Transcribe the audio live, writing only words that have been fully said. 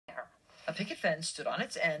A picket fence stood on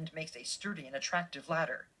its end makes a sturdy and attractive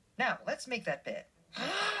ladder. Now, let's make that bed.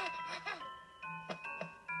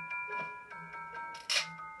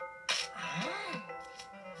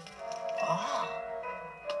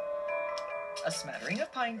 A smattering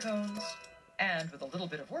of pine cones. And with a little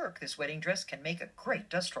bit of work, this wedding dress can make a great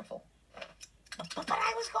dust ruffle. But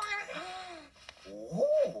I was going...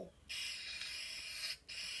 Ooh.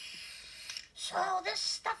 So this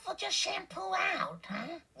stuff will just shampoo out,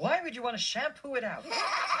 huh? Why would you want to shampoo it out?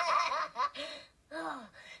 Oh,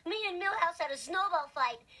 me and Millhouse had a snowball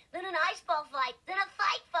fight, then an ice ball fight, then a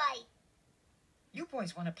fight. You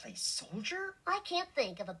boys want to play soldier? I can't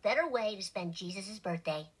think of a better way to spend Jesus'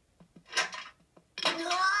 birthday.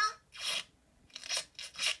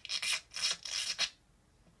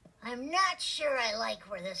 I'm not sure I like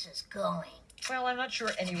where this is going. Well, I'm not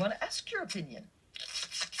sure anyone asked your opinion.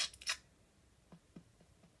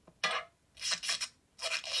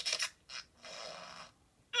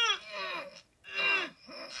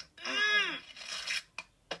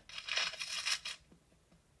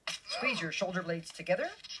 Squeeze your shoulder blades together.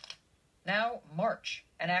 Now, march.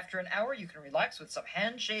 And after an hour, you can relax with some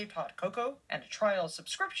hand-shaved hot cocoa and a trial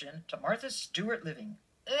subscription to Martha Stewart Living.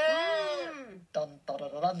 Dun, dun, dun,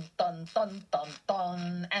 dun, dun, dun, dun,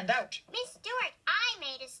 dun, and out. Miss Stewart, I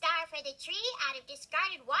made a star for the tree out of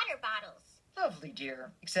discarded water bottles. Lovely,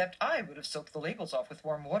 dear. Except I would have soaked the labels off with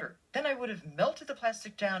warm water. Then I would have melted the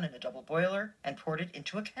plastic down in a double boiler and poured it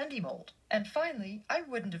into a candy mold. And finally, I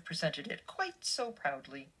wouldn't have presented it quite so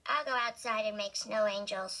proudly. I'll go outside and make snow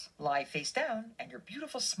angels. Lie face down, and your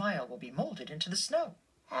beautiful smile will be molded into the snow.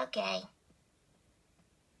 Okay.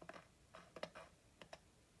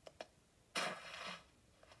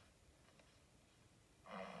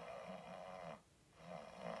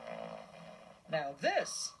 Now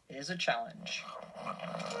this is a challenge.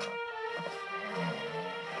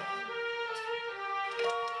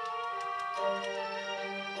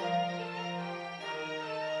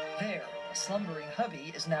 There, a slumbering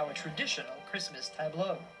hubby is now a traditional Christmas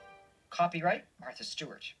tableau. Copyright, Martha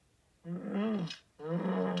Stewart.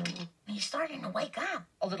 He's starting to wake up.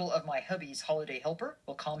 A little of my hubby's holiday helper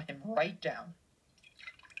will calm him right down.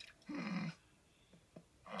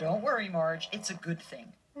 Don't worry, Marge, it's a good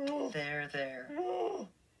thing. There.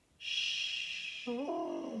 Shh.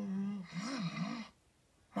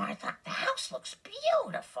 Martha, the house looks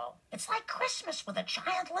beautiful. It's like Christmas with a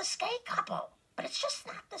childless gay couple. But it's just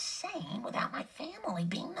not the same without my family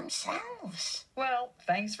being themselves. Well,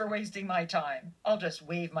 thanks for wasting my time. I'll just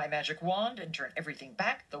wave my magic wand and turn everything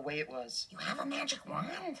back the way it was. You have a magic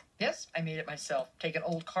wand? Yes, I made it myself. Take an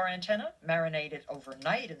old car antenna, marinate it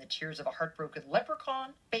overnight in the tears of a heartbroken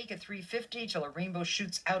leprechaun, bake at 350 till a rainbow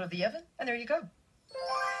shoots out of the oven, and there you go.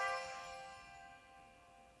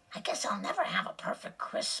 I guess I'll never have a perfect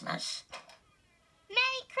Christmas.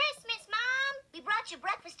 Merry Christmas, Mom! We brought you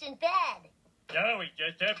breakfast in bed. Now we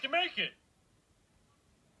just have to make it.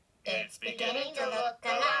 It's beginning to look